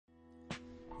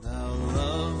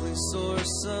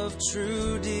source of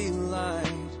true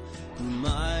delight, whom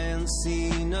I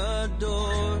unseen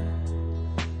adore.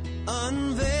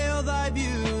 Unveil thy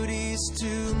beauties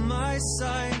to my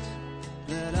sight,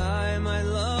 that I might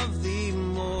love thee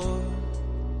more.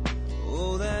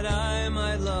 Oh, that I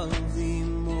might love thee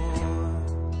more.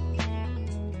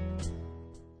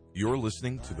 You're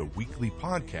listening to the weekly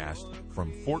podcast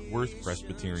from Fort Worth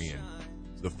Presbyterian.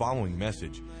 The following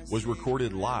message was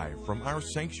recorded live from our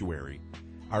sanctuary.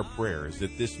 Our prayer is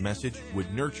that this message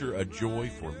would nurture a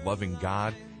joy for loving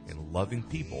God and loving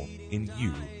people in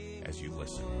you as you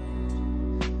listen.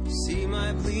 See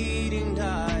my bleeding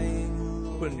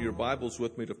dying. Open your Bibles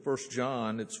with me to 1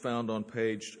 John. It's found on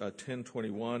page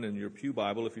 1021 in your pew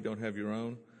Bible if you don't have your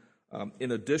own.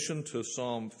 In addition to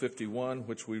Psalm 51,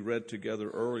 which we read together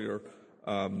earlier,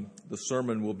 the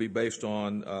sermon will be based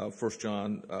on 1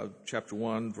 John chapter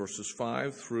 1, verses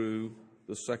 5 through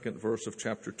the second verse of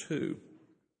chapter 2.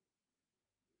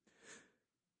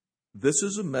 This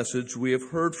is a message we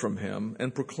have heard from him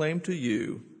and proclaim to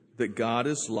you, that God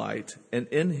is light, and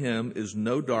in him is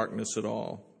no darkness at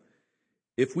all.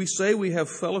 If we say we have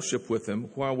fellowship with him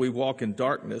while we walk in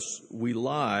darkness, we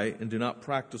lie and do not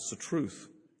practice the truth.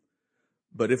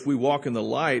 But if we walk in the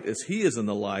light as he is in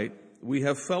the light, we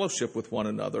have fellowship with one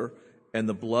another, and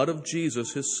the blood of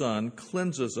Jesus, his Son,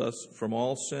 cleanses us from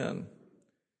all sin.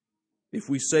 If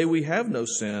we say we have no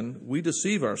sin, we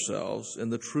deceive ourselves,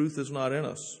 and the truth is not in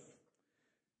us.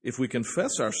 If we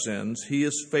confess our sins, he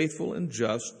is faithful and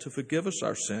just to forgive us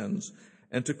our sins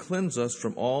and to cleanse us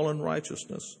from all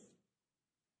unrighteousness.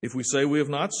 If we say we have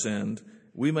not sinned,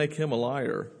 we make him a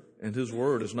liar, and his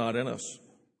word is not in us.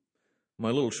 My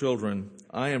little children,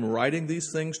 I am writing these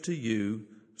things to you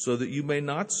so that you may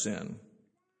not sin.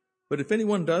 But if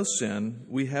anyone does sin,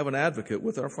 we have an advocate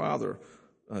with our Father,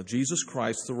 Jesus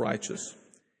Christ the righteous.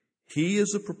 He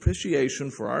is a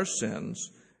propitiation for our sins,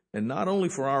 and not only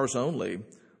for ours only,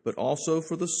 but also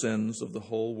for the sins of the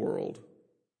whole world.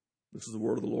 This is the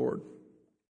word of the Lord.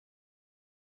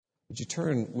 Would you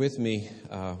turn with me?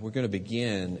 We're going to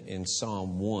begin in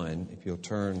Psalm 1, if you'll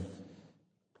turn.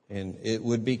 And it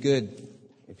would be good,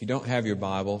 if you don't have your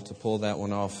Bible, to pull that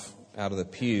one off out of the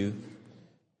pew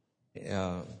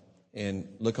and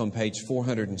look on page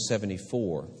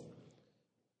 474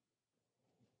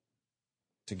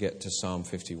 to get to Psalm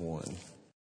 51.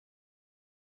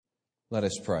 Let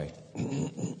us pray.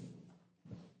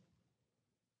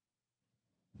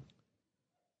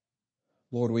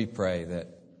 Lord, we pray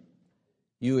that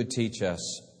you would teach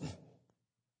us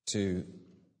to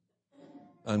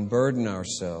unburden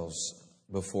ourselves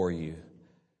before you,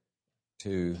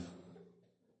 to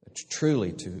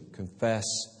truly to confess,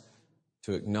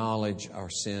 to acknowledge our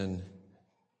sin.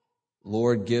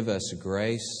 Lord, give us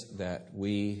grace that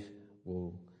we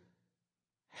will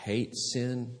hate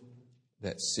sin,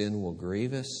 that sin will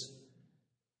grieve us,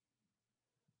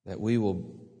 that we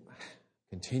will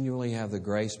continually have the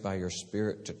grace by your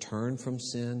Spirit to turn from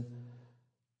sin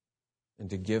and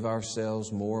to give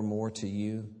ourselves more and more to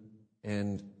you.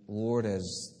 And Lord,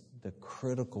 as the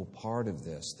critical part of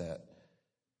this, that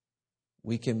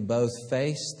we can both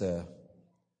face the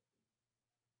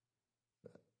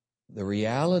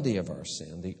reality of our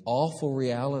sin, the awful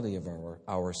reality of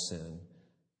our sin,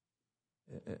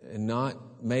 and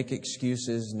not make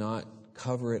excuses, not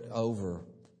cover it over,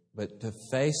 but to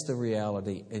face the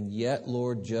reality and yet,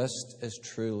 Lord, just as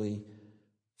truly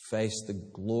face the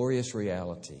glorious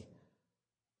reality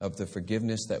of the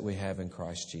forgiveness that we have in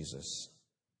Christ Jesus,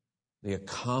 the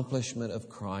accomplishment of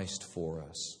Christ for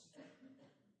us.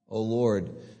 Oh Lord,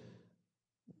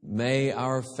 may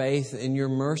our faith in your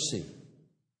mercy,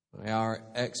 may our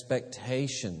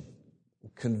expectation,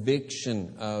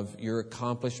 conviction of your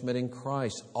accomplishment in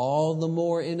Christ all the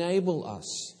more enable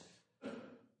us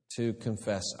to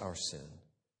confess our sin.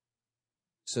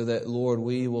 So that, Lord,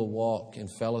 we will walk in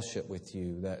fellowship with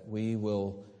you, that we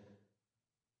will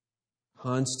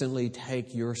constantly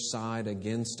take your side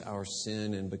against our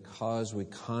sin, and because we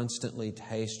constantly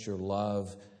taste your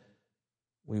love,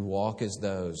 we walk as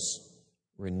those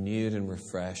renewed and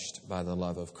refreshed by the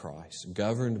love of Christ,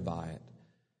 governed by it,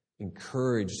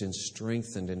 encouraged and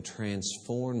strengthened and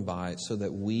transformed by it, so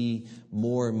that we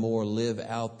more and more live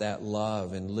out that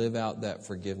love and live out that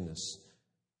forgiveness,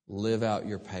 live out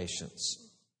your patience.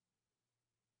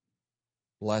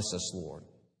 Bless us, Lord,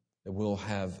 that we'll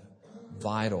have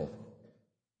vital,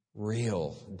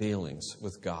 real dealings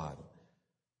with God.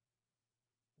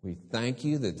 We thank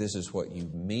you that this is what you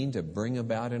mean to bring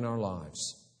about in our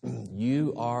lives.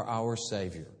 You are our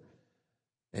Savior,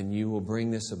 and you will bring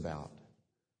this about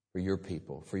for your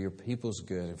people, for your people's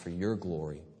good, and for your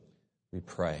glory. We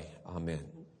pray. Amen.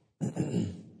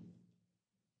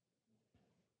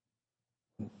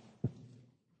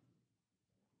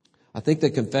 think the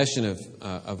confession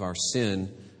of our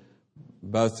sin,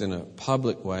 both in a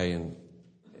public way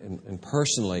and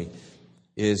personally,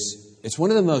 it's one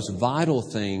of the most vital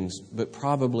things, but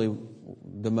probably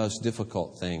the most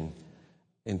difficult thing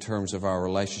in terms of our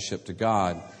relationship to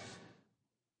God.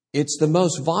 It's the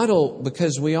most vital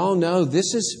because we all know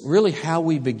this is really how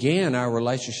we began our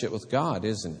relationship with God,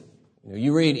 isn't it?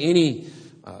 You read any,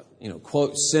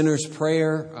 quote, sinner's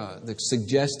prayer, the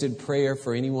suggested prayer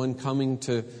for anyone coming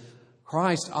to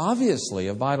Christ. Obviously,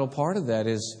 a vital part of that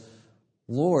is,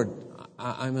 Lord,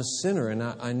 I'm a sinner and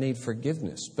I need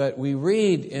forgiveness. But we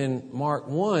read in Mark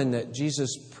 1 that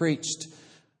Jesus preached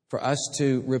for us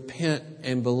to repent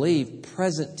and believe,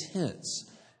 present tense,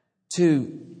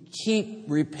 to keep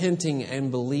repenting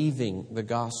and believing the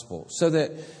gospel. So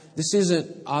that this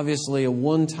isn't obviously a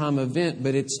one-time event,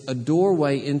 but it's a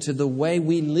doorway into the way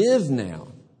we live now.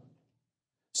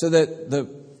 So that the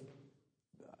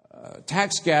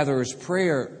tax gatherer's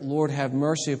prayer, Lord, have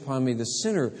mercy upon me, the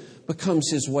sinner, becomes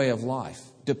his way of life,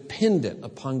 dependent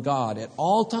upon God at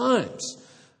all times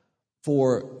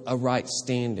for a right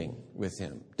standing with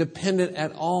Him. Dependent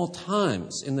at all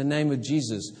times in the name of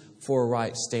Jesus for a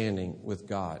right standing with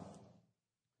God.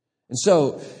 And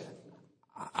so,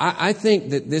 I think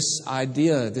that this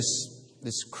idea,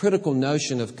 this critical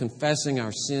notion of confessing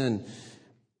our sin,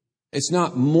 it's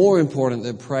not more important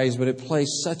than praise, but it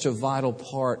plays such a vital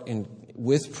part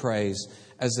with praise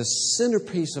as a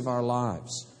centerpiece of our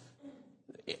lives.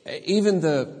 Even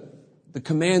the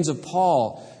commands of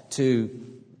Paul to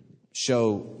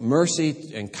show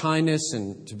mercy and kindness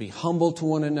and to be humble to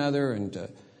one another and to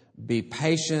be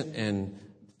patient and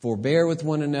forbear with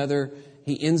one another.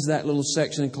 He ends that little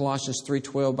section in Colossians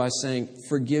 3:12 by saying,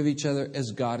 forgive each other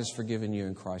as God has forgiven you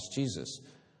in Christ Jesus.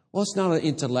 Well, it's not an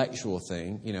intellectual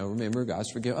thing. Remember, God's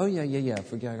forgiven. Oh, yeah.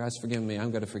 God's forgiven me.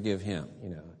 I'm going to forgive him.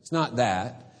 It's not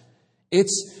that.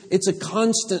 It's a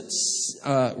constant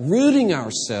rooting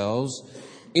ourselves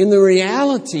in the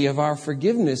reality of our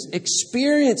forgiveness,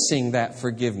 experiencing that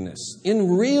forgiveness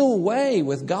in real way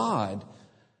with God,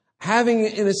 having,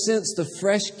 in a sense, the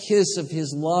fresh kiss of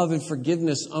His love and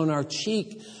forgiveness on our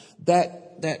cheek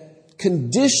that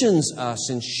conditions us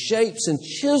and shapes and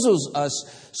chisels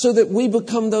us so that we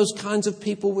become those kinds of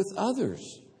people with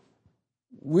others.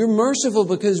 We're merciful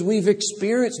because we've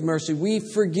experienced mercy. We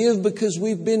forgive because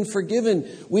we've been forgiven.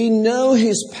 We know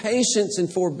His patience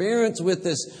and forbearance with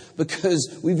us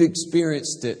because we've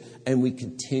experienced it and we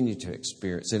continue to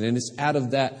experience it. And it's out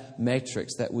of that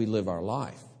matrix that we live our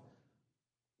life.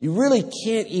 You really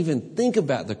can't even think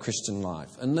about the Christian life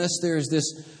unless there is this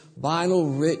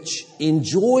vital, rich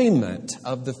enjoyment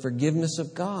of the forgiveness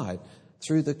of God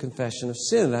through the confession of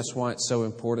sin. That's why it's so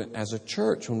important as a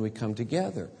church when we come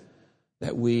together,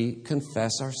 that we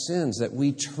confess our sins, that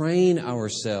we train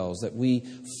ourselves, that we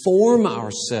form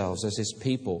ourselves as His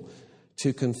people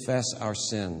to confess our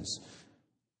sins.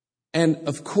 And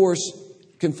of course,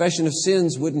 confession of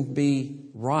sins wouldn't be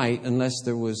right unless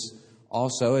there was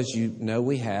also, as you know,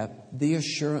 we have the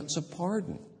assurance of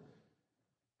pardon.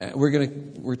 We're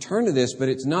going to return to this, but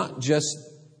it's not just,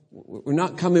 we're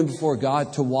not coming before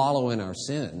God to wallow in our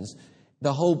sins.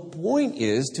 The whole point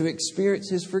is to experience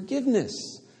His forgiveness,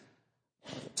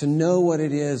 to know what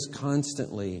it is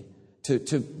constantly, to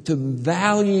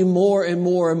value more and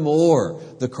more and more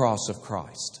the cross of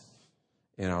Christ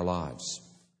in our lives.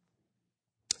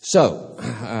 So,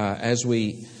 as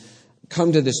we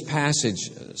come to this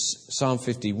passage, Psalm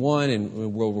 51,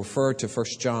 and we'll refer to 1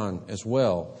 John as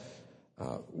well,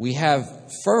 we have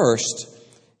first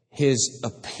His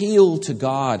appeal to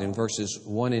God in verses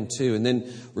 1 and 2, and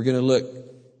then we're going to look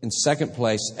in second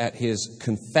place at His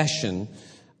confession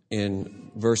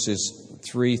in verses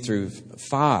 3 through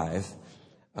 5,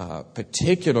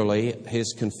 particularly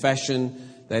His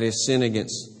confession that His sin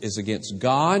is against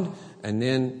God, and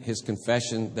then His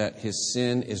confession that His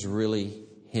sin is really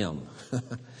Him.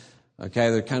 Okay,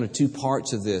 there are kind of two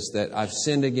parts of this, that I've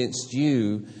sinned against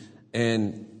you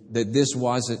and that this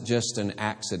wasn't just an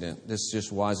accident. This just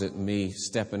wasn't me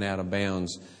stepping out of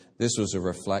bounds. This was a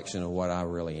reflection of what I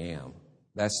really am.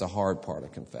 That's the hard part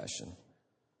of confession.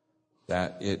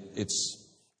 That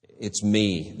it's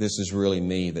me. This is really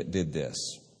me that did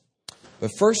this.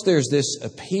 But first there's this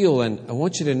appeal, and I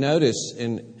want you to notice,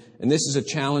 and this is a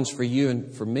challenge for you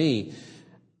and for me,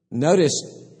 notice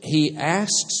he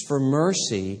asks for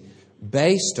mercy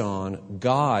based on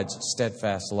God's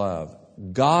steadfast love,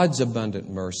 God's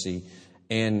abundant mercy,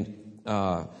 and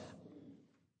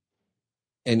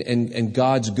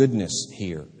God's goodness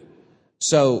here.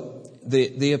 So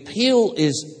the appeal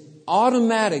is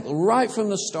automatic right from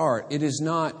the start. It is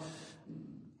not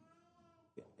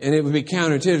And it would be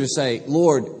counterintuitive to say,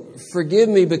 Lord, forgive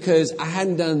me because I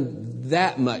hadn't done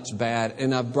that much bad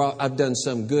and I've done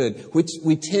some good, which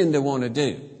we tend to want to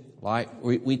do. Right?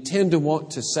 We tend to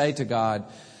want to say to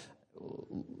God,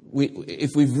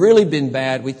 if we've really been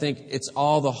bad, we think it's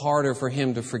all the harder for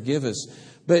Him to forgive us.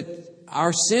 But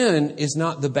our sin is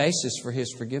not the basis for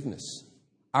His forgiveness.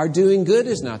 Our doing good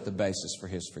is not the basis for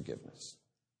His forgiveness.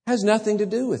 It has nothing to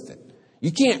do with it.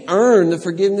 You can't earn the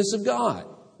forgiveness of God.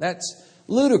 That's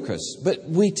ludicrous, but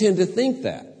we tend to think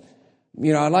that.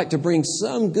 I'd like to bring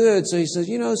some good, so He says,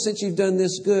 since you've done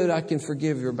this good, I can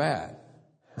forgive your bad.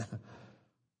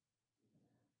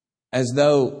 As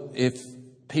though if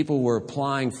people were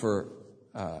applying for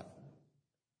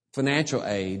financial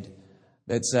aid,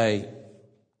 they'd say,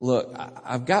 look,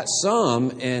 I've got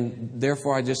some, and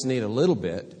therefore I just need a little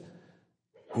bit.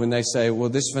 When they say, well,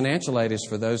 this financial aid is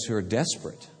for those who are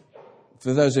desperate,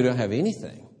 for those who don't have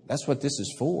anything. That's what this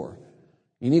is for.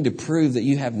 You need to prove that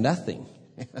you have nothing,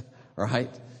 right?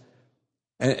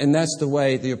 And that's the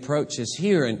way the approach is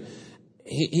here. And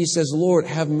he says, Lord,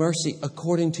 have mercy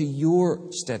according to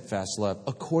your steadfast love,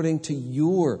 according to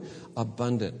your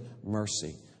abundant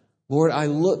mercy. Lord, I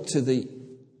look to the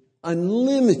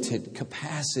unlimited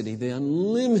capacity, the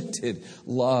unlimited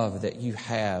love that you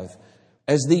have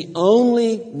as the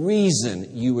only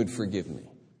reason you would forgive me.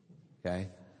 Okay?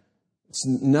 It's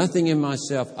nothing in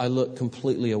myself. I look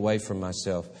completely away from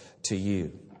myself to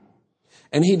you.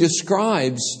 And he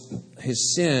describes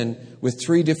his sin with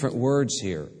 3 different words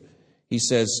here. He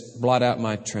says, blot out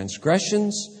my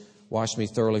transgressions, wash me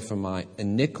thoroughly from my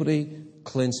iniquity,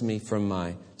 cleanse me from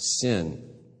my sin.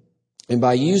 And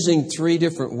by using 3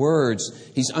 different words,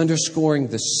 he's underscoring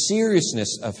the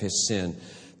seriousness of his sin,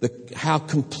 how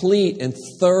complete and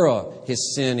thorough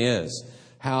his sin is,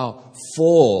 how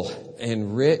full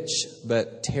and rich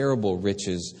but terrible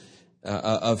riches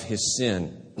of his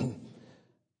sin.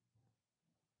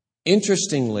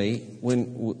 Interestingly,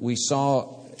 when we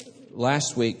saw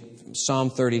last week Psalm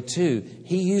 32,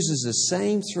 he uses the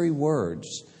same 3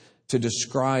 words to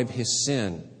describe his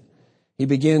sin. He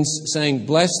begins saying,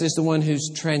 blessed is the one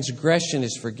whose transgression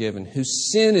is forgiven,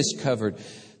 whose sin is covered,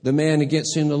 the man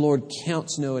against whom the Lord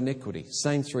counts no iniquity.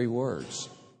 Same 3 words.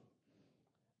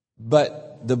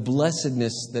 But the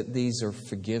blessedness that these are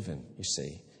forgiven, you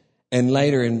see. And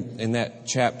later in that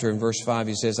chapter, in verse 5,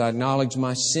 he says, I acknowledge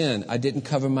my sin. I didn't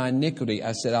cover my iniquity.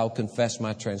 I said, I'll confess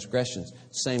my transgressions.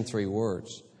 Same 3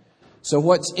 words. So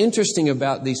what's interesting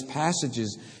about these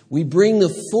passages, we bring the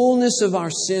fullness of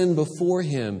our sin before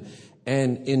Him,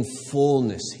 and in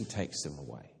fullness He takes them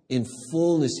away. In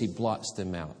fullness He blots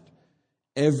them out.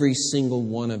 Every single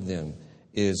one of them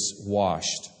is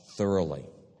washed thoroughly.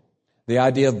 The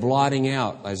idea of blotting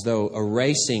out as though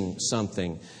erasing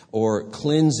something, or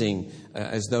cleansing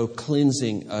as though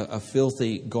cleansing a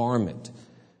filthy garment.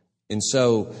 And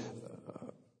so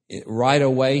right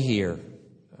away here,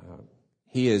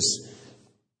 he is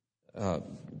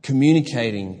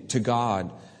communicating to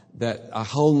God that I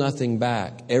hold nothing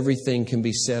back. Everything can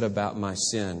be said about my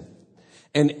sin.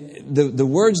 And the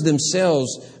words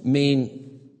themselves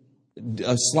mean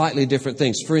slightly different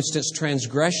things. For instance,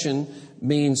 transgression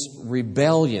means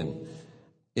rebellion.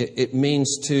 It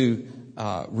means to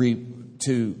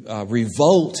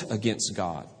revolt against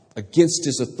God, against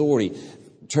His authority.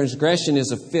 Transgression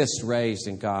is a fist raised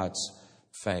in God's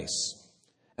face.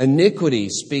 Iniquity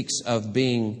speaks of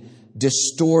being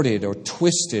distorted or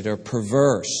twisted or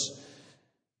perverse.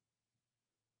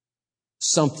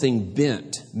 Something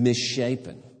bent,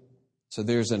 misshapen. So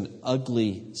there's an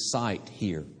ugly sight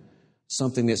here.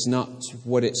 Something that's not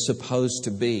what it's supposed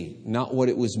to be, not what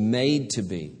it was made to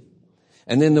be.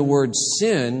 And then the word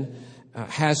sin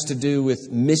has to do with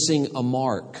missing a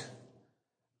mark.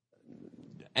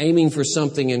 Aiming for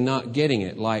something and not getting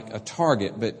it, like a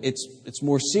target. But it's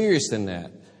more serious than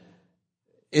that.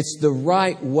 It's the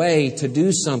right way to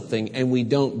do something and we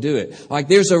don't do it. Like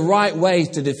there's a right way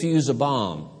to defuse a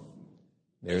bomb.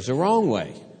 There's a wrong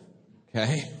way.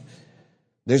 Okay?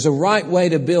 There's a right way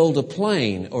to build a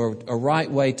plane, or a right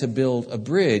way to build a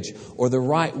bridge, or the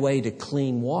right way to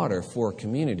clean water for a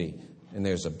community. And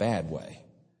there's a bad way.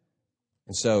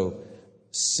 And so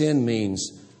sin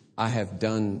means I have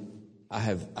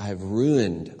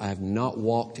ruined, I have not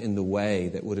walked in the way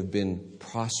that would have been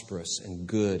prosperous and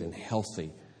good and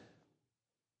healthy.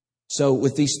 So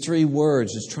with these 3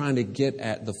 words, it's trying to get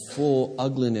at the full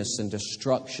ugliness and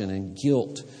destruction and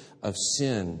guilt of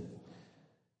sin.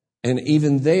 And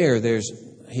even there,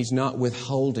 he's not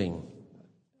withholding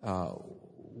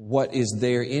what is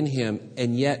there in him.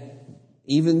 And yet,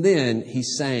 even then,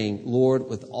 he's saying, Lord,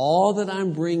 with all that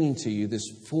I'm bringing to you, this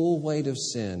full weight of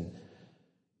sin,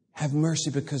 Have mercy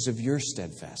because of your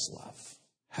steadfast love.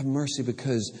 Have mercy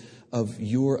because of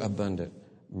your abundant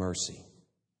mercy.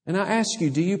 And I ask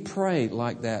you, do you pray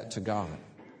like that to God?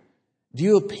 Do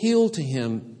you appeal to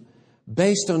Him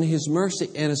based on His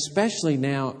mercy? And especially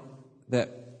now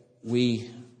that we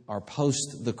are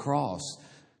post the cross,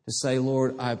 to say,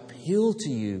 Lord, I appeal to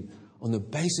you on the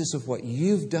basis of what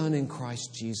you've done in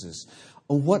Christ Jesus,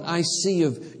 on what I see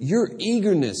of your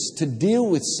eagerness to deal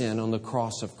with sin on the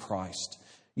cross of Christ.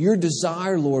 Your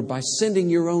desire, Lord, by sending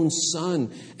your own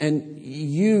Son and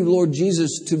you, Lord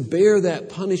Jesus, to bear that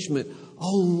punishment.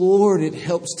 Oh, Lord, it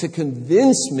helps to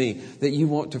convince me that you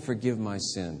want to forgive my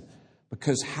sin.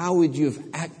 Because how would you have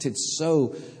acted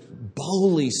so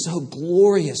boldly, so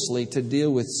gloriously to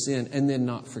deal with sin and then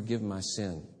not forgive my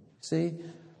sin? See?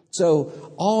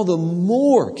 So all the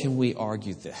more can we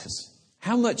argue this.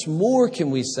 How much more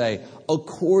can we say,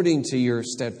 according to your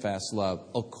steadfast love,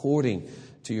 according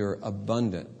to your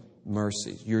abundant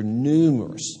mercies, your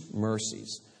numerous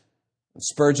mercies?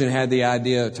 Spurgeon had the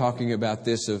idea of talking about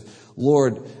this of,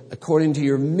 Lord, according to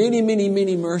your many, many,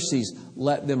 many mercies,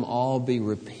 let them all be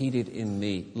repeated in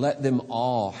me. Let them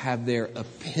all have their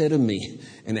epitome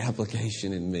and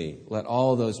application in me. Let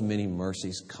all those many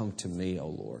mercies come to me, O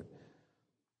Lord.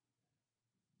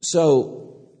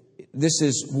 So, this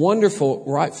is wonderful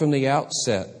right from the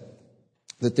outset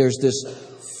that there's this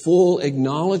full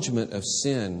acknowledgement of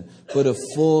sin, but a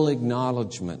full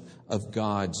acknowledgement of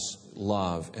God's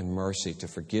love and mercy to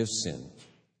forgive sin.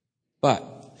 But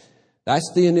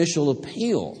that's the initial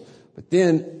appeal. But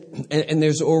then, and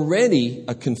there's already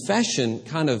a confession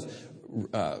kind of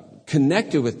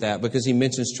connected with that, because he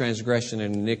mentions transgression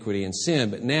and iniquity and sin.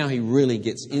 But now he really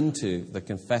gets into the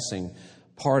confessing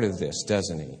part of this,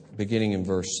 doesn't he? Beginning in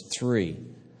verse 3.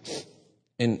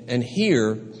 And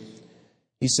here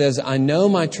he says, I know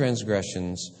my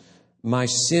transgressions, my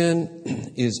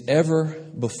sin is ever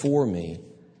before me.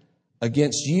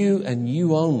 Against you and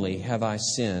you only have I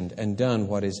sinned and done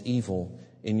what is evil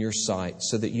in your sight,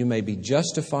 so that you may be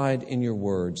justified in your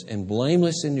words and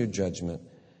blameless in your judgment.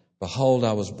 Behold,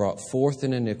 I was brought forth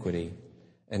in iniquity,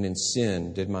 and in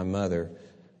sin did my mother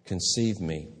conceive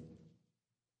me.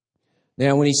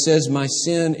 Now, when he says, my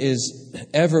sin is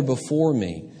ever before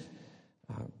me,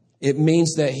 it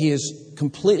means that he is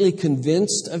completely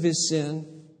convinced of his sin.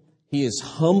 He is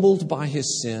humbled by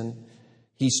his sin.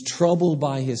 He's troubled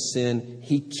by his sin.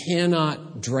 He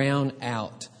cannot drown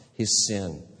out his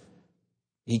sin.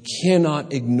 He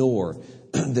cannot ignore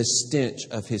the stench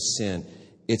of his sin.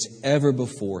 It's ever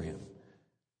before him.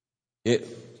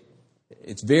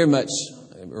 It's very much,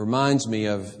 it reminds me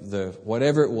of the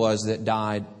whatever it was that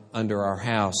died under our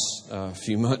house a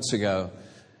few months ago.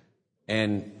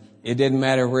 And it didn't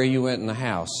matter where you went in the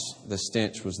house, the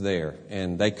stench was there.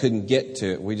 And they couldn't get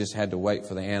to it. We just had to wait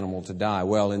for the animal to die.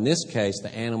 Well, in this case,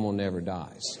 the animal never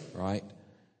dies, right?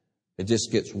 It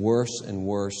just gets worse and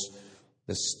worse.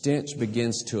 The stench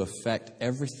begins to affect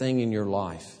everything in your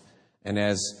life. And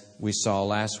as we saw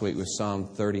last week with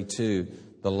Psalm 32,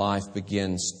 the life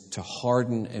begins to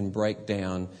harden and break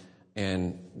down,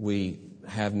 and we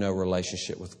have no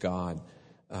relationship with God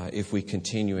if we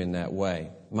continue in that way.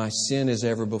 My sin is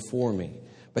ever before me.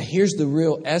 But here's the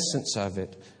real essence of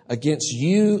it. Against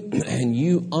you and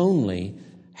you only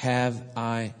have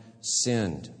I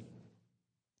sinned.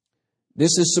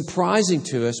 This is surprising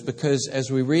to us because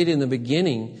as we read in the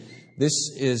beginning, this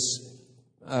is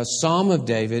a Psalm of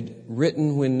David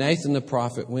written when Nathan the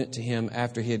prophet went to him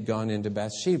after he had gone into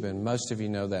Bathsheba. And most of you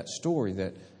know that story,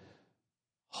 that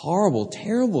horrible,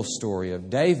 terrible story of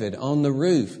David on the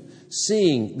roof,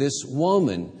 seeing this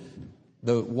woman,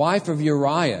 the wife of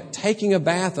Uriah, taking a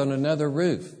bath on another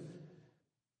roof,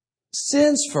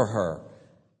 sins for her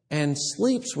and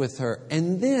sleeps with her.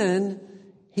 And then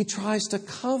he tries to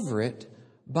cover it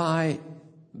by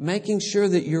making sure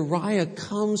that Uriah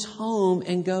comes home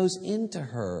and goes into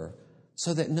her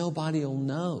so that nobody will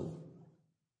know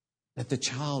that the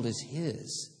child is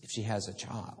his if she has a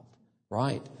child,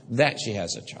 right? That she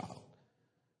has a child.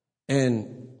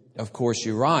 And of course,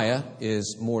 Uriah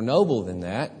is more noble than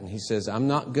that. And he says,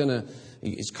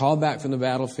 he's called back from the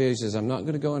battlefield. He says, I'm not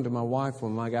going to go into my wife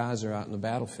when my guys are out in the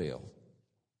battlefield.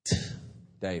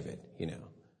 David,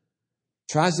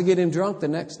 tries to get him drunk the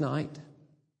next night.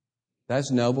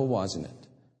 That's noble, wasn't it?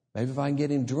 Maybe if I can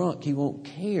get him drunk, he won't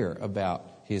care about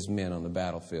his men on the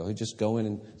battlefield. He'll just go in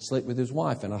and sleep with his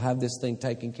wife, and I'll have this thing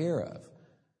taken care of.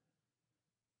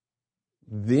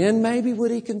 Then maybe would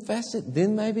he confess it?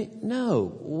 Then maybe?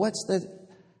 No.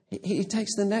 He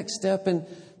takes the next step and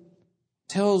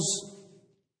tells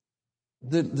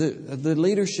the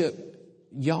leadership,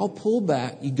 y'all pull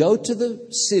back. You go to the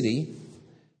city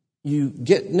you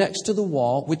get next to the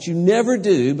wall, which you never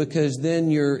do because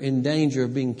then you're in danger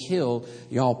of being killed.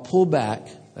 Y'all pull back.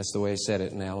 That's the way he said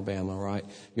it in Alabama, right?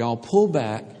 Y'all pull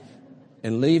back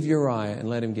and leave Uriah and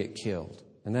let him get killed.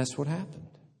 And that's what happened.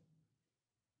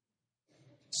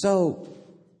 So,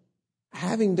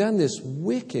 having done this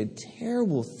wicked,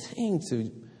 terrible thing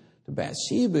to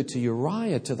Bathsheba, to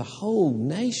Uriah, to the whole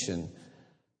nation,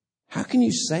 how can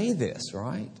you say this,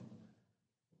 right?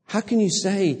 How can you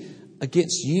say,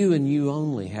 against you and you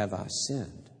only have I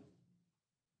sinned?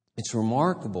 It's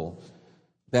remarkable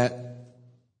that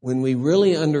when we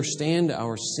really understand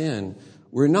our sin,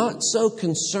 we're not so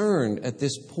concerned at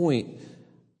this point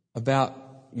about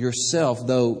yourself,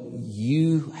 though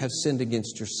you have sinned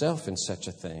against yourself in such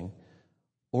a thing,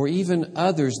 or even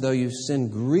others, though you've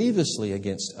sinned grievously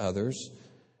against others.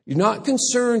 You're not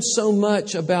concerned so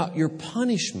much about your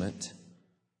punishment.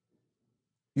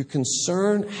 You're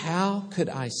concerned, how could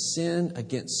I sin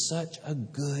against such a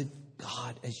good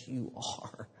God as you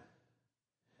are?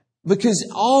 Because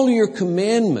all your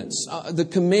commandments, the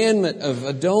commandment of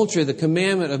adultery, the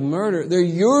commandment of murder, they're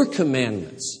your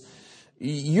commandments.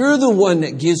 You're the one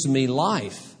that gives me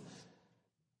life.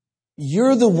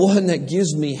 You're the one that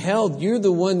gives me health. You're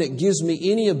the one that gives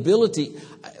me any ability.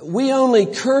 We only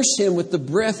curse Him with the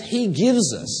breath He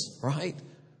gives us, right?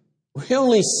 We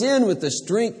only sin with the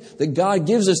strength that God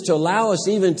gives us to allow us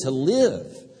even to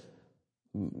live.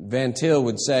 Van Til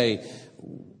would say,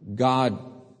 God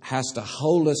has to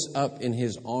hold us up in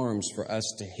His arms for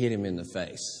us to hit Him in the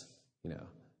face.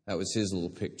 That was his little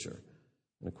picture.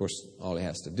 And of course, all He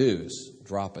has to do is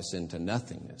drop us into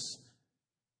nothingness.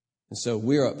 And so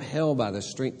we're upheld by the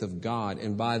strength of God,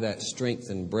 and by that strength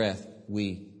and breath,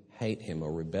 we hate Him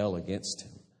or rebel against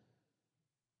Him.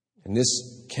 And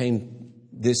this came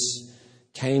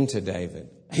to David.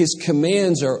 His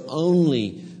commands are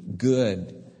only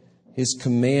good. His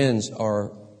commands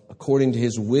are according to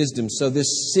His wisdom. So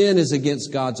this sin is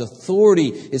against God's authority.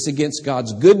 It's against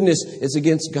God's goodness. It's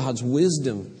against God's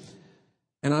wisdom.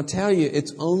 And I'll tell you,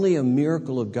 it's only a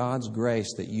miracle of God's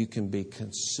grace that you can be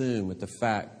consumed with the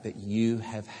fact that you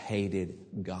have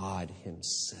hated God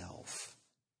Himself.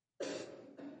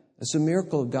 It's a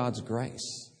miracle of God's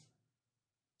grace.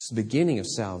 It's the beginning of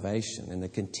salvation and the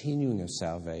continuing of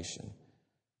salvation.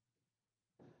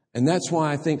 And that's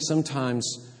why I think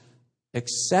sometimes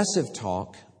excessive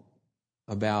talk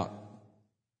about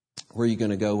where you're going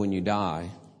to go when you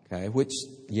die, okay, which,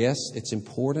 yes, it's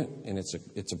important and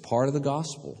it's a part of the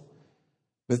gospel.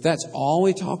 But if that's all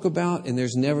we talk about, and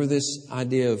there's never this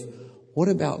idea of, what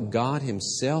about God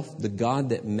Himself, the God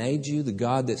that made you, the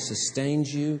God that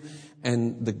sustains you,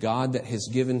 and the God that has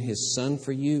given His Son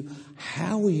for you,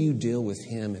 how will you deal with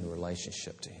Him in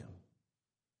relationship to Him?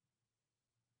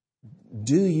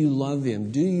 Do you love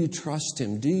Him? Do you trust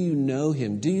Him? Do you know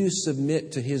Him? Do you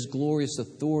submit to His glorious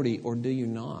authority, or do you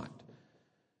not?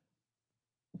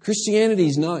 Christianity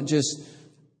is not just,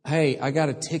 hey, I got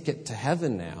a ticket to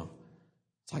heaven now.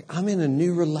 It's like, I'm in a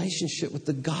new relationship with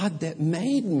the God that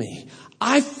made me.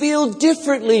 I feel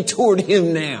differently toward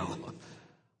Him now.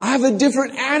 I have a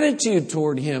different attitude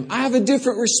toward Him. I have a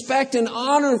different respect and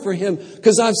honor for Him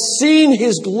because I've seen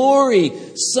His glory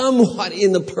somewhat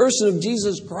in the person of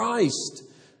Jesus Christ.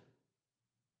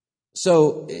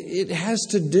 So it has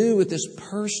to do with this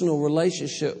personal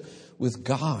relationship with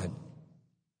God.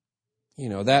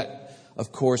 That,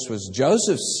 of course, was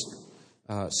Joseph's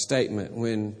statement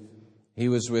when he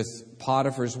was with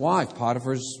Potiphar's wife.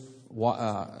 Potiphar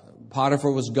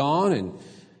was gone, and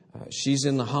she's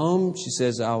in the home. She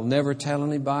says, I'll never tell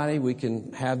anybody. We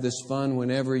can have this fun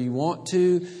whenever you want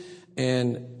to.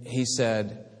 And he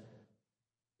said,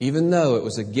 even though it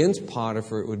was against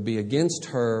Potiphar, it would be against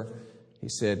her. He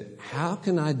said, how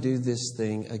can I do this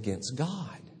thing against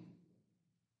God?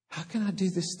 How can I do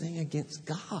this thing against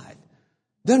God?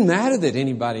 Doesn't matter that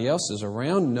anybody else is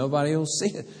around. Nobody will see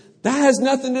it. That has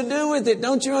nothing to do with it.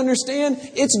 Don't you understand?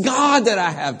 It's God that I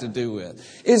have to do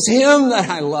with. It's Him that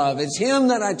I love. It's Him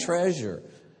that I treasure.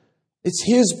 It's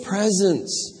His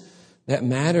presence that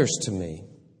matters to me.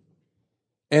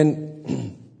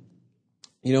 And,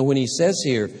 when He says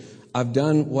here, I've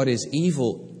done what is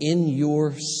evil in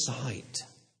your sight.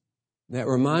 That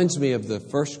reminds me of the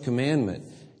first commandment.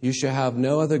 You shall have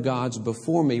no other gods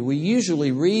before me. We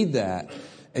usually read that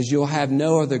as you'll have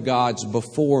no other gods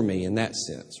before me in that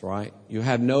sense, right? You'll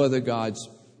have no other gods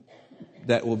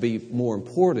that will be more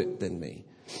important than me.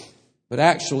 But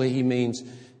actually, he means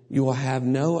you will have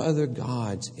no other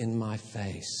gods in my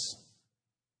face.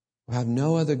 You'll have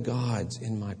no other gods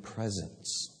in my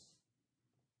presence.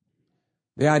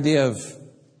 The idea of,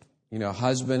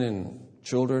 husband and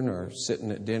children are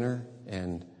sitting at dinner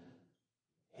and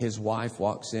his wife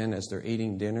walks in as they're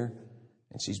eating dinner,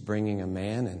 and she's bringing a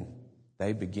man, and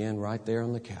they begin right there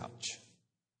on the couch.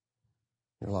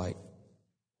 You're like,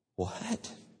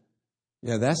 what?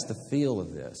 Yeah, that's the feel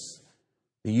of this.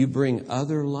 You bring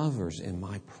other lovers in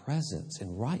my presence,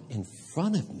 and right in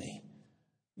front of me,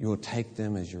 you will take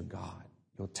them as your God.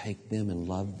 You'll take them and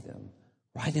love them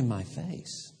right in my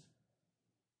face.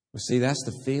 Well, see, that's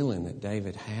the feeling that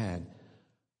David had.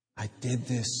 I did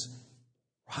this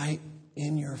right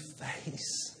in your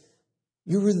face.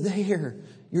 You were there.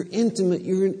 You're intimate.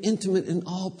 You're intimate in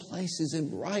all places.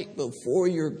 And right before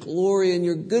your glory and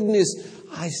your goodness,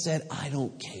 I said, I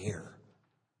don't care.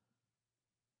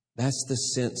 That's the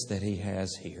sense that he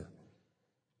has here.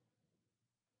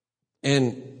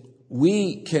 And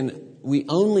we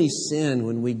only sin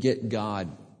when we get God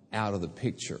out of the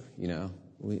picture, you know.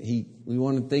 We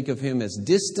want to think of him as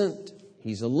distant.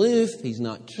 He's aloof. He's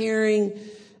not caring.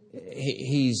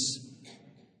 He's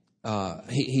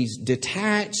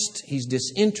detached. He's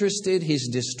disinterested. He's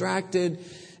distracted.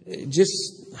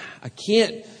 I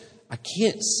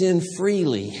can't sin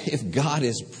freely if God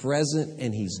is present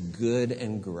and He's good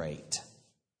and great.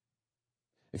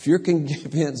 If you're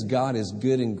convinced God is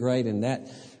good and great and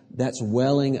that's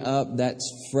welling up,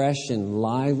 that's fresh and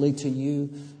lively to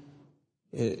you,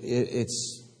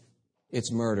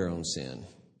 it's murder on sin.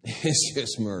 It's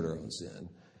just murder on sin.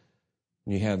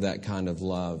 You have that kind of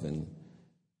love and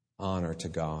honor to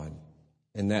God.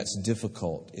 And that's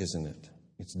difficult, isn't it?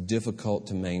 It's difficult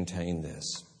to maintain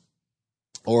this.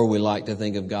 Or we like to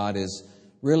think of God as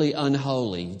really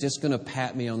unholy, just going to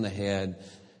pat me on the head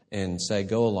and say,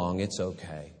 go along, it's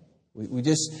okay. We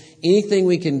just, anything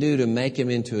we can do to make Him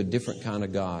into a different kind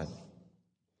of God.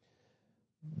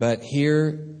 But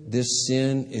here, this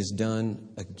sin is done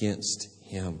against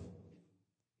Him.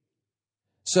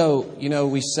 So, you know,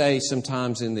 we say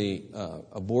sometimes in the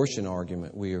abortion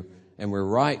argument, we're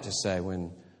right to say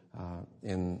when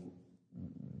in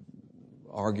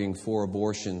arguing for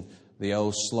abortion, the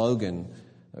old slogan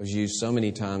was used so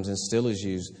many times and still is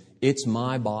used, it's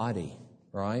my body,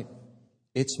 right?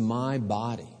 It's my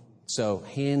body. So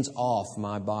hands off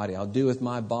my body. I'll do with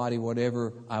my body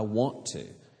whatever I want to.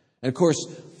 And of course,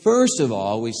 first of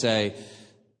all, we say,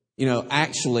 you know,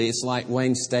 actually it's like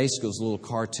Wayne Stacy's little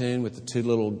cartoon with the two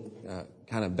little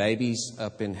kind of babies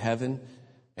up in heaven.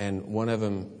 And one of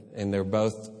them, and they're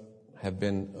both have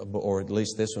been, or at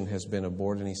least this one has been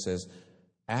aborted. And he says,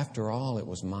 after all, it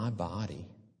was my body,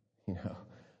 you know,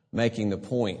 making the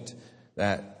point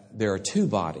that there are two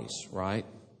bodies, right?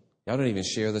 Y'all don't even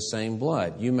share the same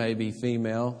blood. You may be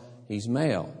female, he's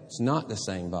male. It's not the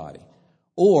same body.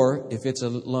 Or if it's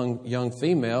a young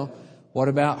female, what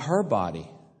about her body?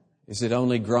 Is it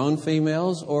only grown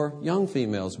females or young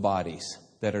females' bodies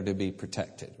that are to be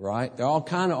protected, right? There are all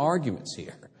kinds of arguments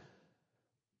here.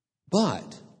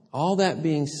 But all that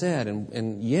being said,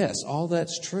 and yes, all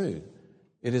that's true.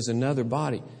 It is another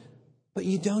body. But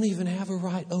you don't even have a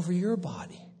right over your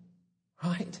body,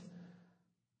 right?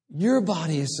 Your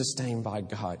body is sustained by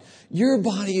God. Your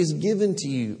body is given to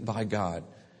you by God.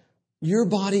 Your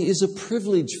body is a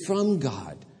privilege from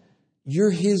God. You're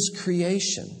His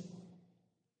creation.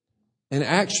 And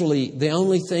actually, the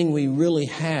only thing we really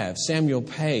have, Samuel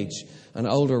Page, an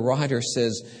older writer,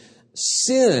 says,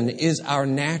 sin is our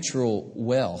natural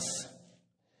wealth.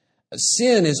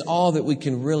 Sin is all that we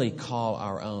can really call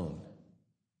our own.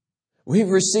 We've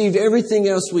received everything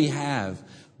else we have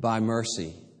by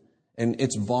mercy. And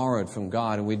it's borrowed from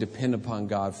God, and we depend upon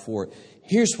God for it.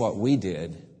 Here's what we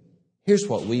did. Here's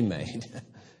what we made.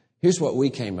 Here's what we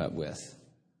came up with.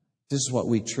 This is what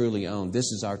we truly own.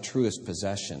 This is our truest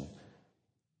possession.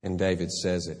 And David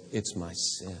says it. It's my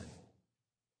sin.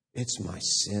 It's my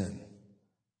sin.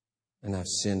 And I've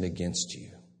sinned against you.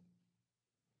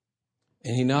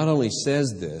 And he not only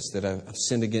says this, that I've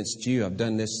sinned against you, I've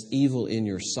done this evil in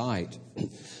your sight,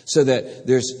 so that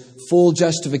there's full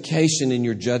justification in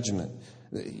your judgment.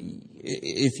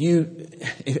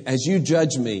 As you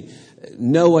judge me,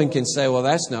 no one can say, well,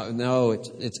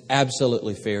 it's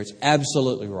absolutely fair. It's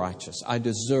absolutely righteous. I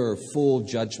deserve full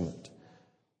judgment.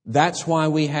 That's why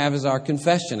we have as our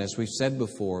confession, as we've said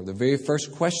before, the very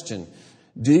first question,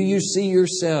 do you see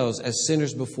yourselves as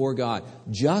sinners before God,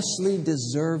 justly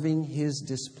deserving His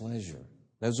displeasure?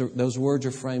 Those words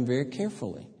are framed very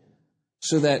carefully.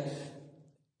 So that,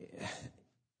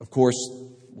 of course,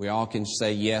 we all can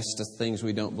say yes to things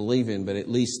we don't believe in, but at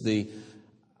least the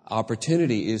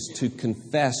opportunity is to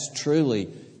confess truly,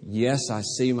 yes, I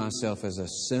see myself as a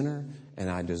sinner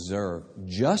and I deserve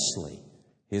justly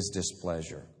His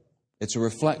displeasure. It's a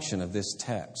reflection of this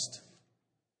text.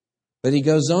 But he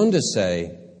goes on to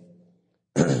say,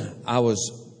 I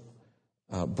was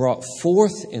brought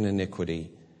forth in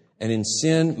iniquity, and in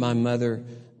sin my mother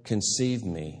conceived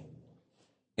me.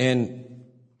 And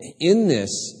in this,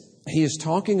 he is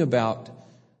talking about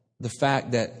the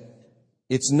fact that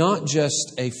it's not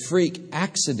just a freak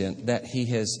accident that he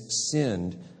has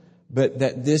sinned, but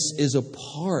that this is a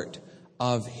part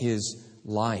of his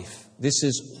life. This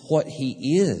is what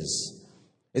he is.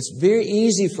 It's very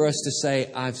easy for us to say,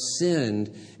 I've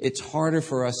sinned. It's harder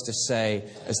for us to say,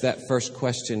 as that first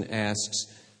question asks,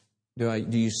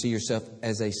 do you see yourself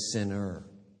as a sinner?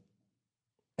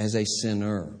 As a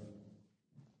sinner.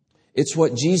 It's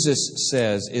what Jesus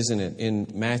says, isn't it, in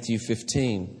Matthew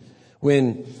 15,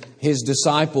 when his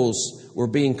disciples were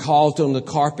being called on the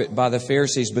carpet by the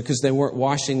Pharisees because they weren't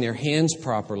washing their hands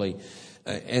properly,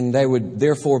 and they would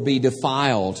therefore be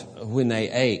defiled when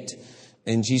they ate.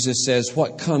 And Jesus says,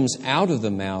 what comes out of the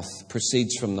mouth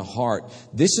proceeds from the heart.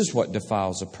 This is what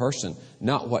defiles a person,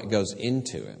 not what goes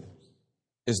into him.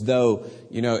 As though,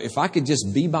 if I could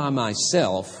just be by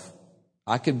myself,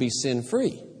 I could be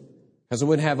sin-free. Because I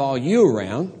wouldn't have all you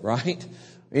around, right?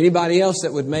 Anybody else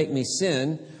that would make me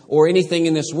sin, or anything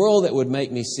in this world that would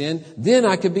make me sin, then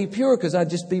I could be pure because I'd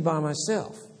just be by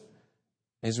myself.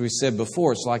 As we said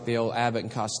before, it's like the old Abbott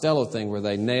and Costello thing where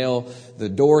they nail the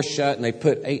door shut and they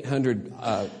put 800,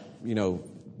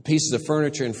 pieces of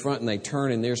furniture in front and they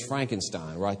turn and there's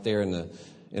Frankenstein right there in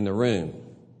the room.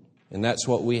 And that's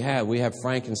what we have. We have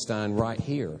Frankenstein right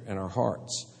here in our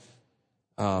hearts.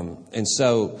 And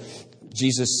so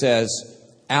Jesus says,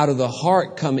 out of the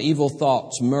heart come evil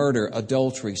thoughts, murder,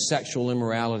 adultery, sexual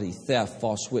immorality, theft,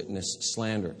 false witness,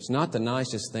 slander. It's not the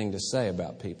nicest thing to say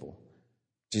about people.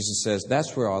 Jesus says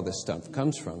that's where all this stuff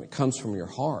comes from. It comes from your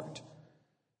heart.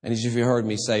 And as you've heard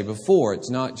me say before, it's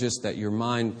not just that your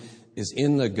mind is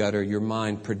in the gutter, your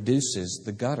mind produces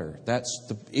the gutter. That's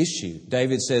the issue.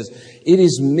 David says, it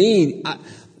is me.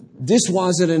 This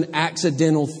wasn't an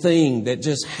accidental thing that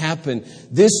just happened.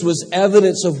 This was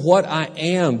evidence of what I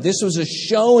am. This was a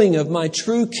showing of my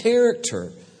true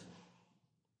character.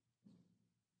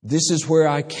 This is where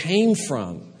I came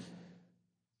from.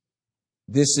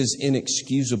 This is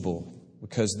inexcusable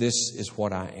because this is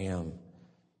what I am.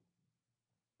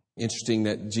 Interesting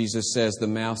that Jesus says the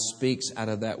mouth speaks out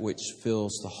of that which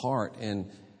fills the heart. And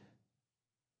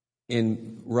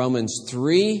in Romans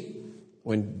 3,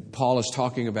 when Paul is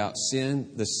talking about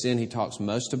sin, the sin he talks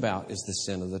most about is the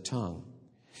sin of the tongue.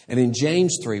 And in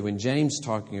James 3, when James is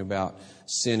talking about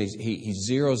sin, he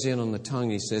zeroes in on the tongue.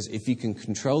 He says, if you can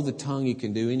control the tongue, you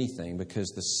can do anything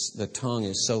because the tongue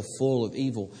is so full of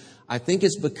evil. I think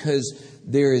it's because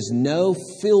there is no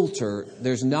filter.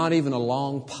 There's not even a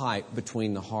long pipe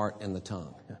between the heart and the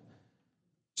tongue.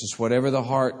 Just whatever the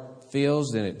heart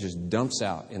feels, then it just dumps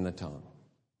out in the tongue.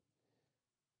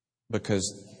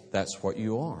 Because that's what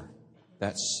you are.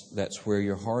 That's where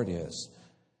your heart is.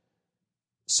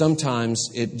 Sometimes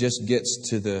it just gets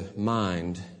to the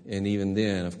mind, and even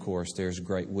then, of course, there's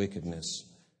great wickedness.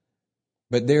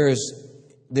 But there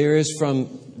is from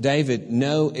David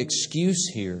no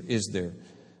excuse here, is there?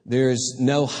 There is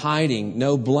no hiding,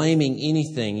 no blaming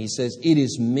anything. He says, it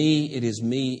is me, it is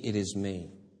me, it is me.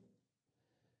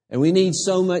 And we need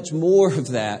so much more of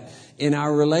that in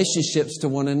our relationships to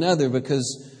one another,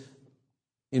 because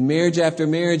in marriage after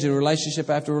marriage and relationship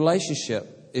after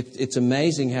relationship, it's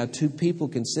amazing how two people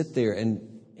can sit there and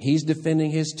he's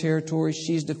defending his territory,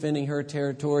 she's defending her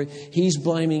territory, he's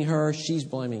blaming her, she's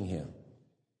blaming him.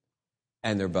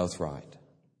 And they're both right.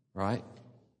 Right?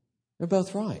 They're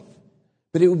both right.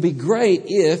 But it would be great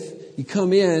if you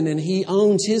come in and he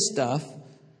owns his stuff.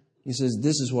 He says,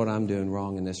 this is what I'm doing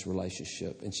wrong in this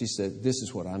relationship. And she said, this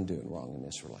is what I'm doing wrong in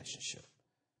this relationship.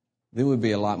 Then we'd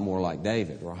be a lot more like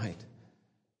David, right?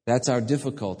 That's our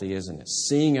difficulty, isn't it?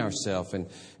 Seeing ourselves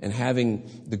and having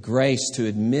the grace to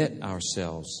admit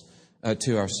ourselves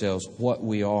to ourselves what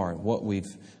we are, what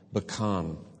we've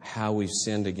become, how we've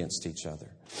sinned against each other.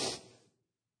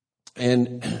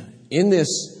 And in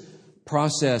this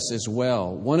process as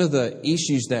well, one of the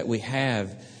issues that we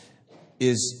have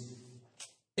is,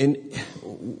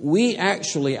 we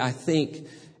actually, I think,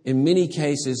 in many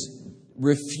cases,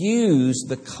 refuse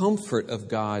the comfort of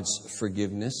God's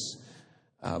forgiveness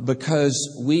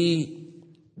because we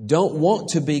don't want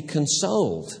to be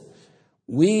consoled.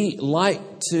 We like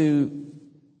to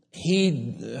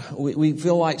we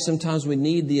feel like sometimes we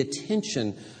need the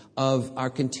attention of our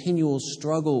continual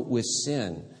struggle with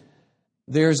sin.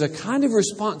 There's a kind of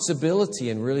responsibility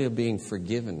in really being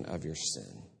forgiven of your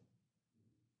sin.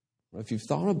 If you've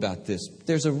thought about this,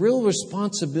 there's a real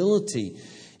responsibility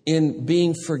in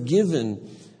being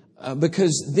forgiven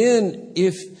because then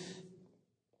if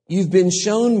You've been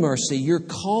shown mercy. You're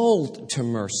called to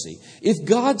mercy. If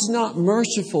God's not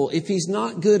merciful, if He's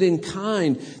not good and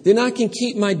kind, then I can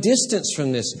keep my distance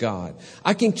from this God.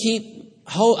 I can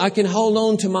hold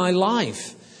on to my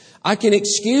life. I can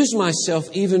excuse myself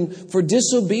even for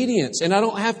disobedience, and I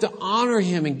don't have to honor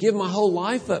Him and give my whole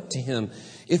life up to Him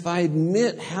if I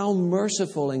admit how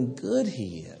merciful and good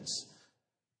He is.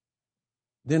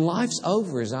 Then life's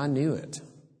over as I knew it.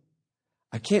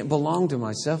 I can't belong to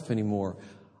myself anymore.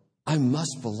 I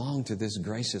must belong to this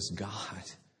gracious God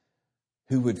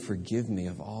who would forgive me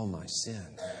of all my sin.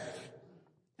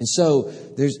 And so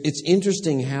it's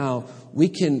interesting how we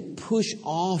can push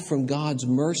off from God's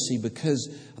mercy because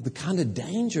of the kind of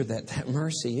danger that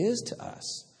mercy is to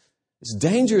us. It's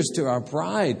dangerous to our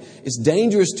pride. It's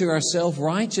dangerous to our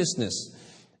self-righteousness.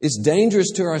 It's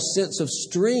dangerous to our sense of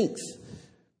strength.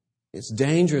 It's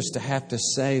dangerous to have to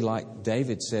say, like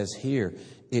David says here,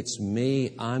 it's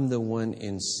me, I'm the one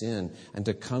in sin, and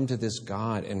to come to this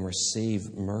God and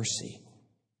receive mercy.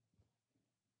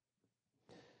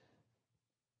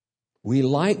 We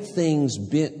like things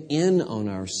bent in on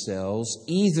ourselves,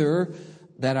 either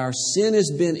that our sin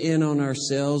has been in on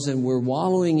ourselves and we're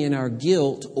wallowing in our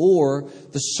guilt, or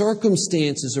the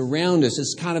circumstances around us,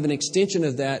 as kind of an extension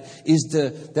of that, is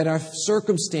that our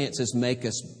circumstances make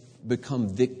us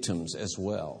become victims as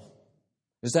well.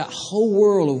 There's that whole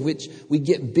world of which we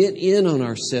get bent in on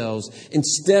ourselves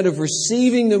instead of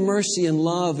receiving the mercy and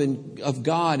love of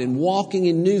God and walking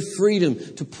in new freedom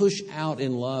to push out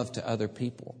in love to other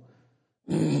people.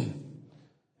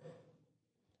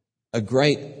 A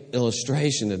great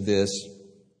illustration of this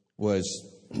was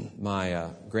my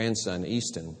grandson,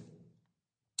 Easton,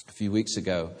 a few weeks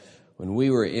ago. When we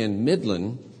were in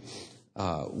Midland,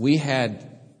 we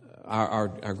had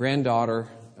our granddaughter,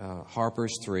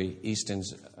 Harper's 3,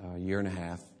 Easton's a year and a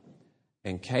half,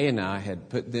 and Kay and I had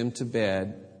put them to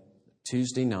bed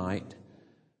Tuesday night,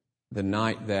 the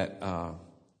night that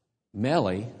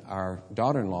Melly, our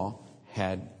daughter-in-law,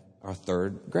 had our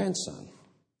third grandson,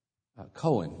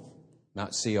 Cohen.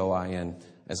 Not C-O-I-N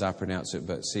as I pronounce it,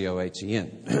 but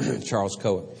C-O-H-E-N, Charles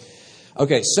Cohen.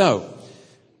 Okay, so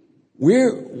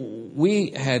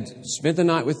we had spent the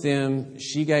night with them.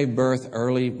 She gave birth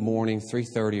early morning,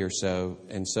 3:30 or so.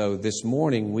 And so this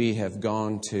morning we have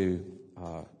gone to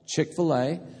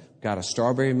Chick-fil-A, got a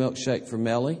strawberry milkshake for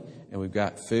Melly, and we've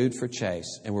got food for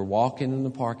Chase. And we're walking in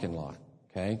the parking lot,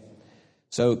 okay?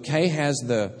 So Kay has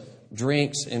the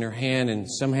drinks in her hand,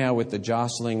 and somehow with the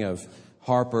jostling of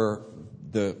Harper,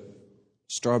 the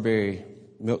strawberry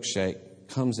milkshake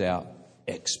comes out,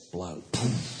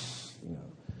 explodes.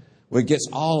 Well, it gets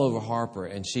all over Harper,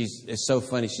 and it's so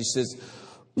funny. She says,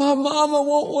 "My mama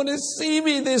won't want to see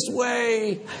me this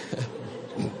way."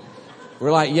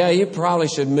 We're like, "Yeah, you probably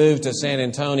should move to San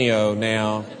Antonio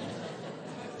now.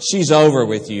 She's over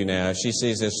with you now if she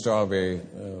sees this strawberry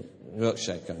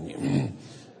milkshake on you."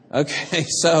 Okay,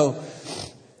 so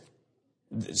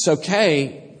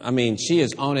Kay, she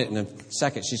is on it in a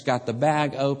second. She's got the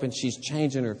bag open. She's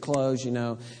changing her clothes,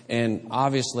 and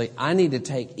obviously I need to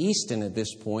take Easton at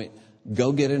this point,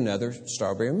 go get another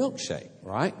strawberry milkshake,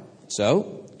 right?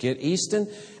 So get Easton.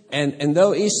 And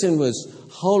though Easton was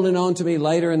holding on to me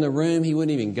later in the room, he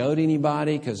wouldn't even go to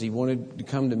anybody because he wanted to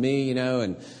come to me,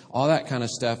 and all that kind of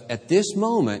stuff. At this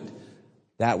moment,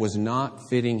 that was not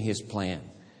fitting his plan.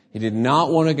 He did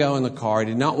not want to go in the car. He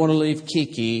did not want to leave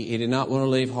Kiki. He did not want to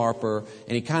leave Harper.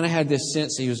 And he kind of had this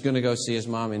sense he was going to go see his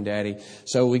mom and daddy.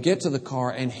 So we get to the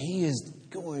car, and he is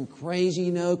going crazy,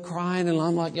 crying. And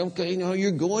I'm like, "Okay,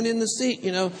 you're going in the seat,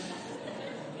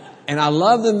 And I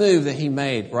love the move that he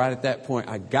made right at that point.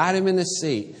 I got him in the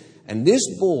seat. And this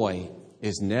boy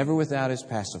is never without his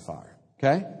pacifier.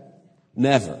 Okay?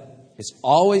 Never. It's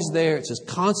always there. It's his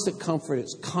constant comfort.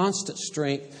 It's constant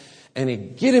strength. And he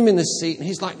get him in the seat, and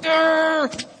he's like,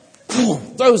 boom,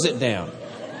 throws it down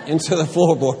into the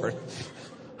floorboard.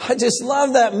 I just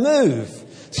love that move.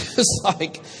 Just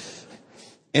like,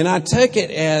 and I took it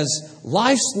as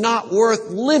life's not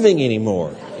worth living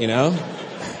anymore,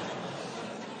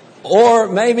 Or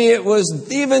maybe it was,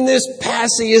 even this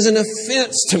passy is an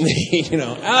offense to me,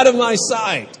 out of my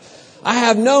sight. I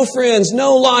have no friends,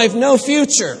 no life, no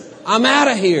future. I'm out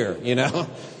of here,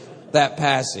 that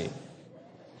passy.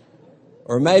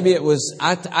 Or maybe it was,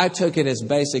 I took it as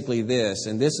basically this,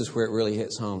 and this is where it really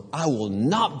hits home. I will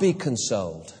not be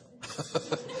consoled.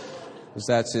 Because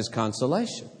that's his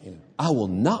consolation. I will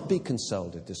not be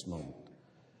consoled at this moment.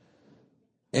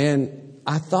 And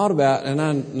I thought about, and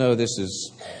I know this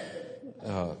is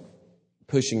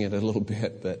pushing it a little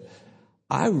bit, but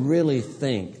I really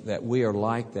think that we are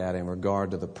like that in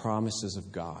regard to the promises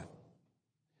of God.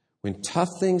 When tough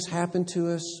things happen to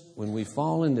us, when we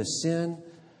fall into sin,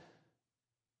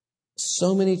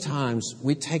 so many times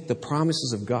we take the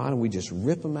promises of God and we just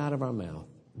rip them out of our mouth.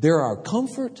 They're our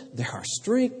comfort, they're our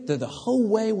strength, they're the whole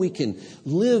way we can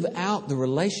live out the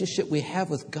relationship we have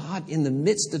with God in the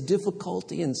midst of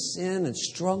difficulty and sin and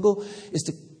struggle, is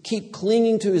to keep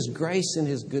clinging to His grace and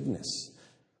His goodness.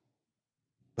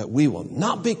 But we will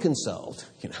not be consoled,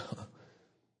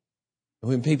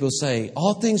 When people say,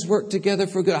 all things work together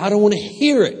for good, I don't want to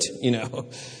hear it,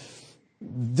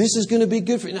 This is going to be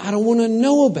good for you. I don't want to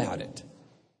know about it.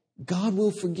 God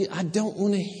will forgive. I don't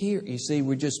want to hear. You see,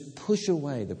 we just push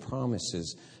away the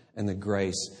promises and the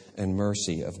grace and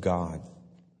mercy of God.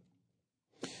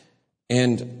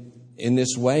 And in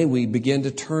this way, we begin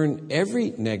to turn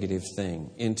every negative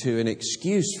thing into an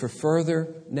excuse for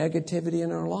further negativity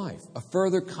in our life, a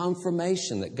further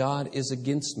confirmation that God is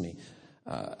against me.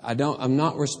 I'm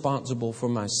not responsible for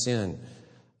my sin.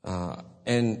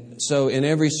 And so in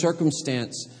every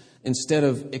circumstance, instead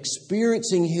of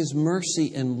experiencing His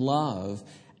mercy and love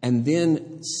and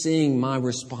then seeing my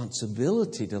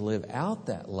responsibility to live out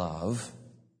that love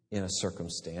in a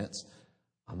circumstance,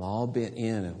 I'm all bent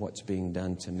in on what's being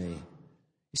done to me.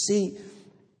 You see,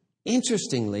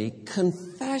 interestingly,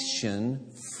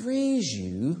 confession frees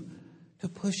you to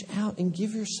push out and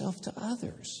give yourself to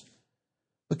others.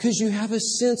 Because you have a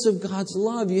sense of God's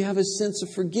love, you have a sense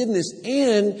of forgiveness,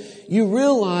 and you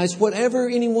realize whatever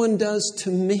anyone does to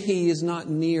me is not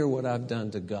near what I've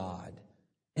done to God.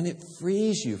 And it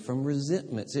frees you from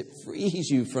resentments. It frees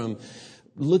you from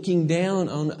looking down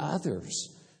on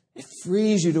others. It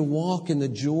frees you to walk in the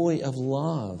joy of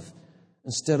love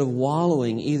instead of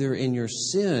wallowing either in your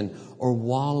sin or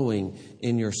wallowing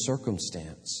in your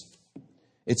circumstance.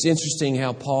 It's interesting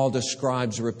how Paul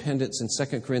describes repentance in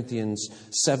 2 Corinthians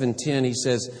 7:10. He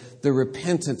says, the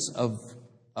repentance of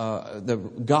the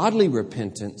godly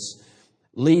repentance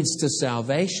leads to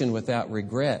salvation without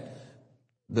regret.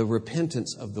 The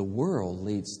repentance of the world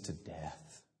leads to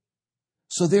death.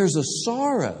 So there's a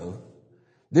sorrow.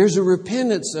 There's a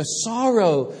repentance, a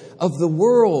sorrow of the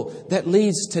world that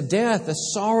leads to death, a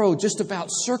sorrow just about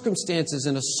circumstances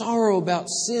and a sorrow about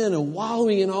sin and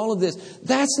wallowing in all of this.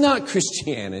 That's not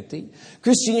Christianity.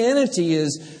 Christianity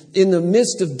is in the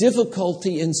midst of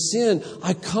difficulty and sin,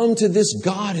 I come to this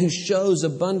God who shows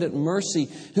abundant mercy,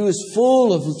 who is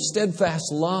full of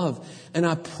steadfast love, and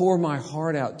I pour my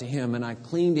heart out to Him and I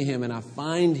cling to Him and I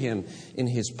find Him in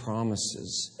His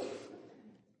promises.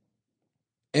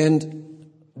 And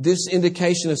this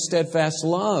indication of steadfast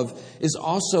love is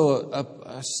also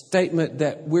a statement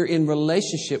that we're in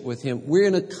relationship with Him. We're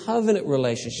in a covenant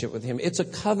relationship with Him. It's a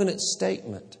covenant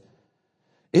statement.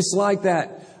 It's like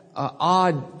that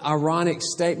odd, ironic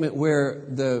statement where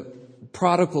the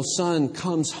prodigal son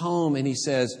comes home and he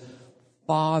says,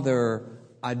 Father,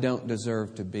 I don't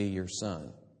deserve to be your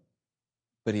son.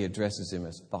 But he addresses him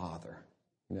as Father.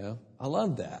 I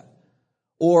love that.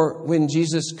 Or when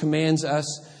Jesus commands us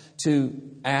to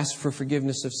ask for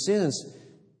forgiveness of sins,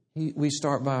 we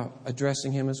start by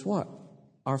addressing Him as what?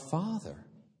 Our Father.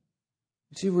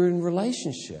 See, we're in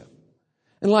relationship.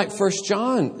 And like 1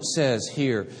 John says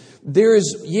here, there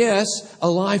is, yes, a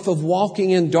life of walking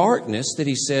in darkness that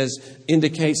he says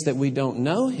indicates that we don't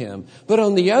know Him. But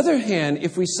on the other hand,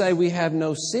 if we say we have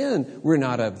no sin, we're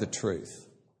not of the truth.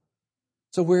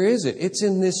 So where is it? It's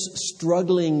in this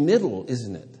struggling middle,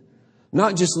 isn't it?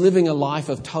 Not just living a life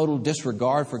of total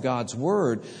disregard for God's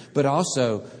Word, but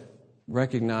also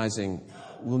recognizing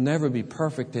we'll never be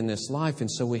perfect in this life. And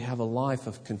so we have a life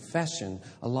of confession,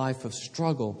 a life of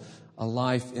struggle, a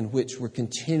life in which we're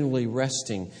continually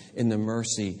resting in the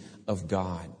mercy of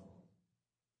God.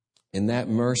 And that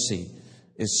mercy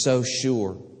is so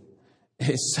sure.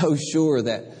 It's so sure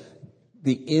that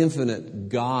the infinite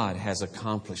God has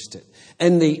accomplished it.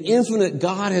 And the infinite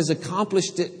God has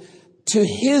accomplished it to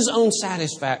His own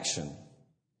satisfaction.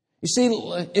 You see,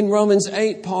 in Romans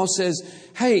 8, Paul says,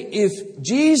 hey, if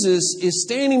Jesus is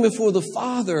standing before the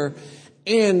Father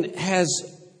and has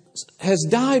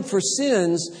died for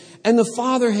sins, and the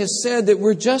Father has said that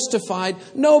we're justified,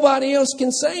 nobody else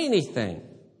can say anything.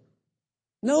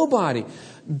 Nobody.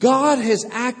 God has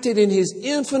acted in His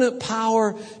infinite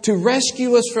power to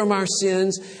rescue us from our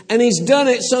sins, and He's done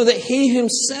it so that He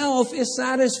Himself is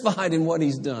satisfied in what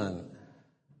He's done.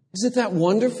 Isn't that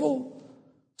wonderful?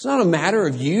 It's not a matter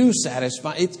of you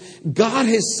satisfying. God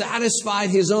has satisfied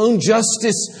His own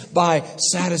justice by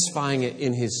satisfying it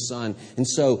in His Son. And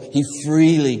so He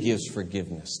freely gives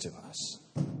forgiveness to us.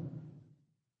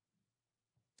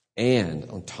 And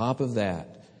on top of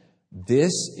that,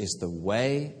 this is the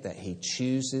way that He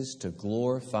chooses to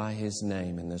glorify His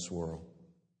name in this world.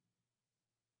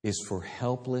 is for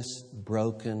helpless,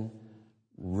 broken,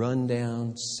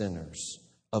 run-down sinners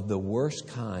of the worst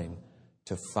kind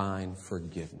to find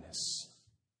forgiveness.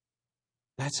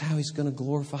 That's how He's going to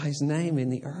glorify His name in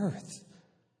the earth.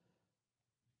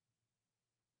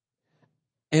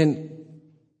 And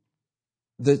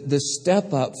the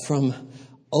step up from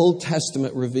Old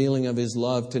Testament revealing of His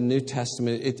love to New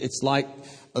Testament, it's like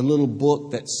a little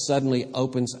book that suddenly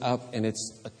opens up and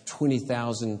it's a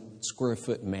 20,000 square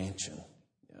foot mansion,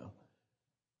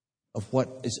 of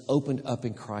what is opened up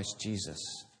in Christ Jesus.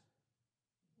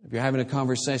 If you're having a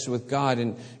conversation with God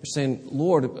and you're saying,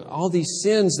 Lord, all these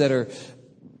sins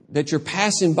that you're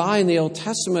passing by in the Old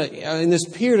Testament in this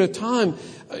period of time,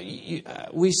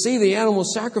 we see the animal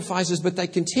sacrifices, but they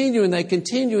continue, and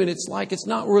it's like it's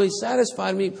not really satisfied.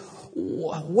 I mean,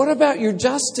 what about your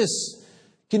justice?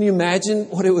 Can you imagine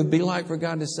what it would be like for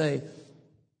God to say,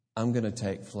 I'm going to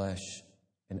take flesh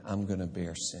and I'm going to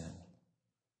bear sin?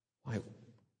 Like,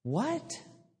 what?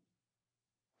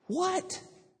 What?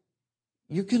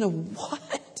 You're going to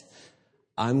what?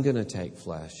 I'm going to take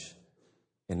flesh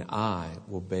and I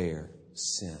will bear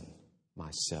sin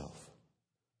myself.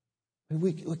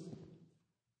 We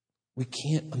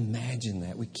can't imagine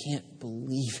that. We can't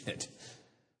believe it.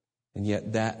 And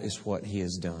yet that is what He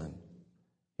has done.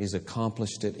 He's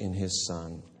accomplished it in His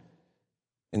Son.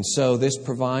 And so this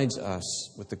provides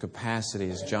us with the capacity,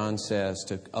 as John says,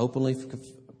 to openly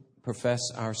profess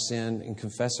our sin and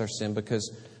confess our sin,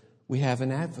 because we have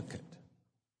an advocate.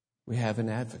 We have an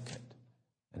advocate.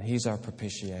 And He's our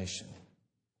propitiation.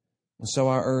 And so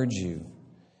I urge you,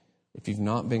 if you've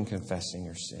not been confessing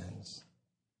your sins,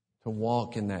 to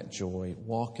walk in that joy,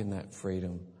 walk in that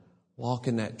freedom, walk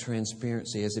in that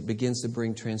transparency as it begins to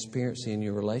bring transparency in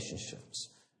your relationships,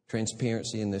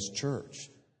 transparency in this church.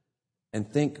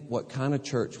 And think what kind of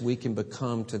church we can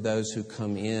become to those who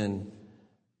come in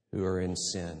who are in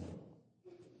sin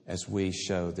as we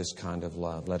show this kind of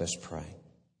love. Let us pray.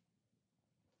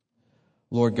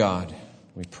 Lord God,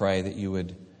 we pray that You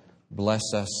would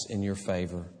bless us in Your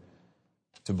favor,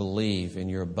 to believe in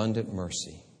Your abundant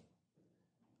mercy.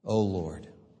 Oh Lord,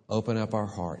 open up our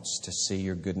hearts to see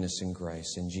Your goodness and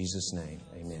grace. In Jesus' name,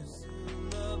 amen.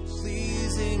 The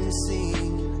pleasing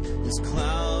scene is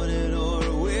clouded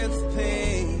or with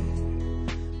pain.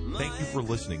 Thank you for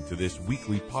listening to this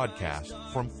weekly podcast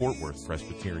from Fort Worth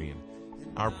Presbyterian.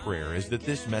 Our prayer is that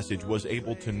this message was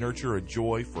able to nurture a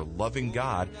joy for loving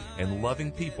God and loving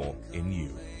people in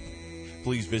you.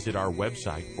 Please visit our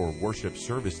website for worship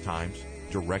service times,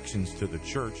 directions to the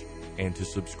church, and to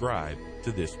subscribe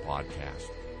to this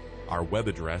podcast. Our web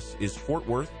address is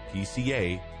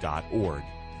fortworthpca.org.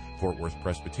 Fort Worth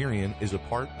Presbyterian is a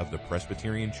part of the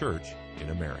Presbyterian Church in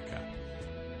America.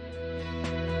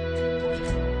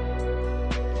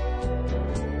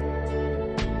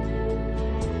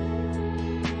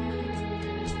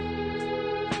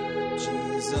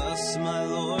 Jesus, my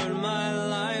Lord, my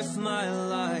life, my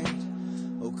light.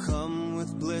 Oh, come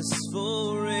with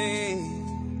blissful ray.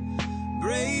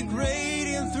 Break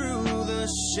radiant through the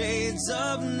shades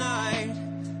of night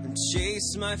and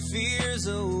chase my fears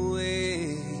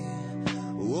away.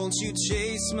 Won't You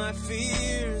chase my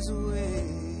fears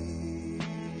away?